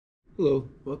Hello,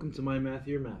 welcome to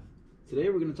Mymathyourmath. Today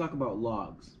we're going to talk about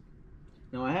logs.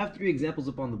 Now I have 3 examples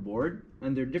up on the board,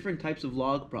 and they're different types of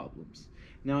log problems.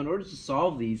 Now in order to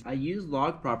solve these, I use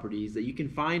log properties that you can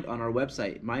find on our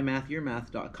website,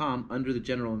 mymathyourmath.com, under the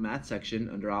General Math section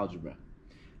under Algebra.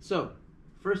 So,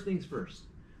 first things first.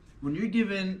 When you're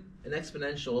given an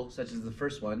exponential, such as the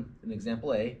first one, in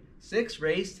example A, 6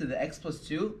 raised to the x plus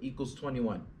 2 equals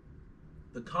 21.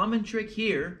 The common trick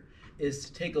here is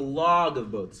to take a log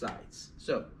of both sides.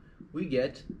 So we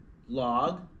get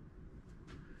log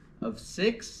of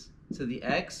 6 to the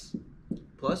x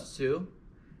plus 2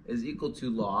 is equal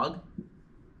to log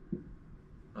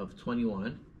of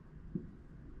 21.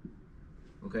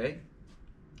 Okay?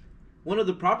 One of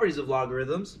the properties of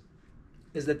logarithms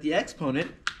is that the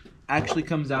exponent actually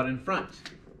comes out in front.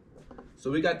 So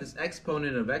we got this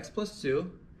exponent of x plus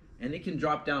 2, and it can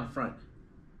drop down front,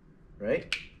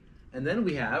 right? And then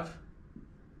we have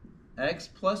x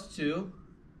plus 2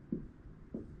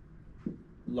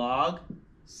 log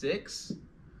 6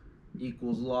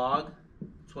 equals log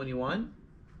 21.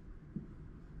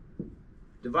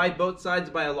 Divide both sides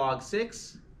by a log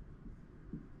 6.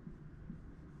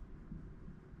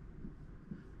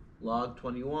 Log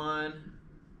 21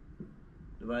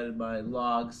 divided by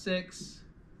log 6.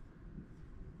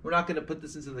 We're not going to put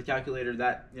this into the calculator.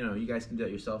 That, you guys can do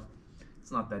it yourself.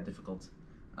 It's not that difficult.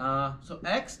 So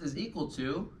x is equal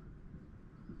to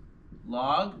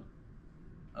log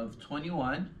of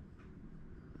 21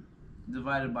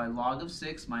 divided by log of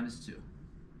 6 minus 2.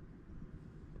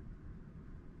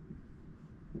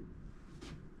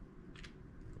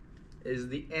 Is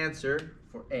the answer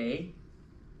for A.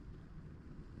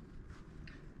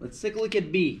 Let's take a look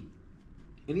at B.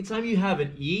 Anytime you have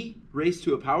an e raised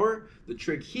to a power, the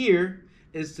trick here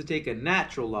is to take a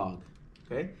natural log.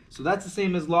 Okay? So that's the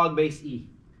same as log base e.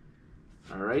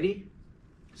 Alrighty?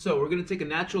 So we're going to take a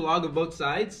natural log of both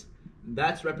sides.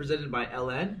 That's represented by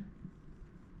ln.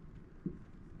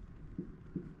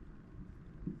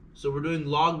 So we're doing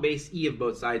log base e of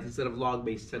both sides instead of log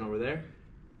base 10 over there.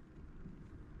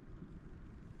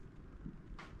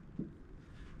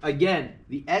 Again,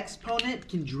 the exponent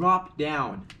can drop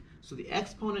down. So the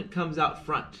exponent comes out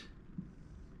front.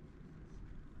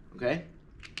 Okay?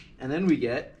 And then we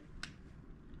get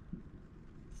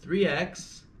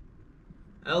 3x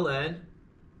ln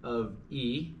of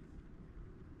e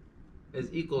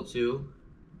is equal to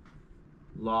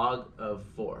log of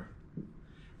 4.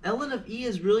 Ln of e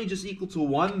is really just equal to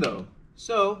 1 though.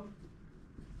 So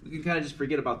we can kind of just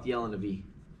forget about the ln of e.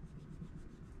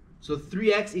 So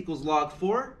 3x equals log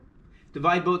 4.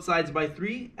 Divide both sides by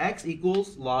 3. X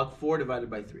equals log 4 divided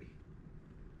by 3.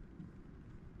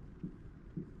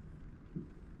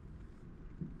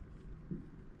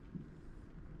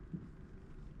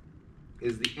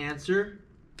 Is the answer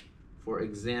for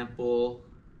example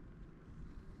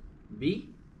B.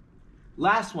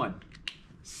 Last one,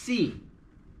 C.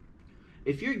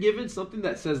 If you're given something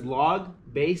that says log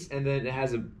base and then it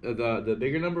has the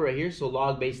bigger number right here, so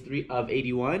log base 3 of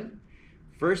 81,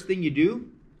 first thing you do,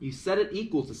 you set it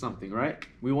equal to something, right?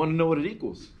 We want to know what it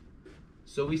equals.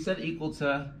 So we set it equal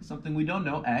to something we don't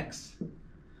know, x.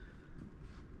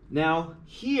 Now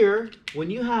here, when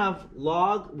you have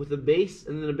log with a base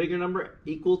and then a bigger number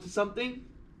equal to something,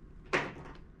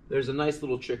 there's a nice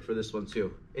little trick for this one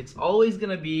too. It's always going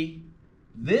to be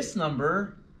this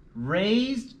number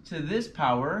raised to this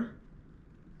power,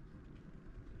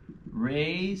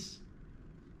 raised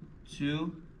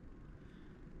to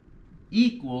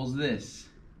equals this,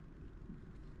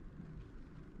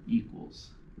 equals.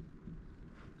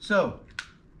 So,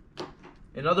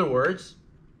 in other words,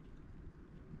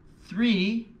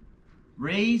 3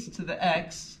 raised to the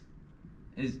x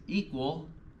is equal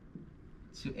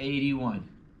to 81.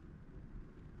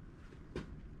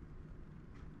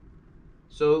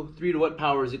 So 3 to what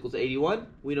power is equal to 81?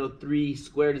 We know 3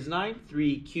 squared is 9,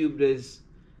 3 cubed is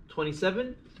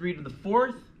 27, 3 to the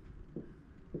 4th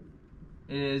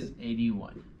is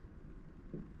 81.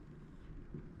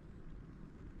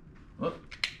 Well,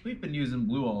 we've been using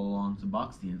blue all along to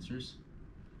box the answers.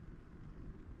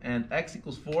 And x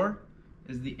equals 4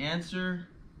 is the answer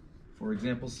for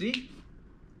example C.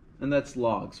 And that's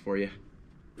logs for you.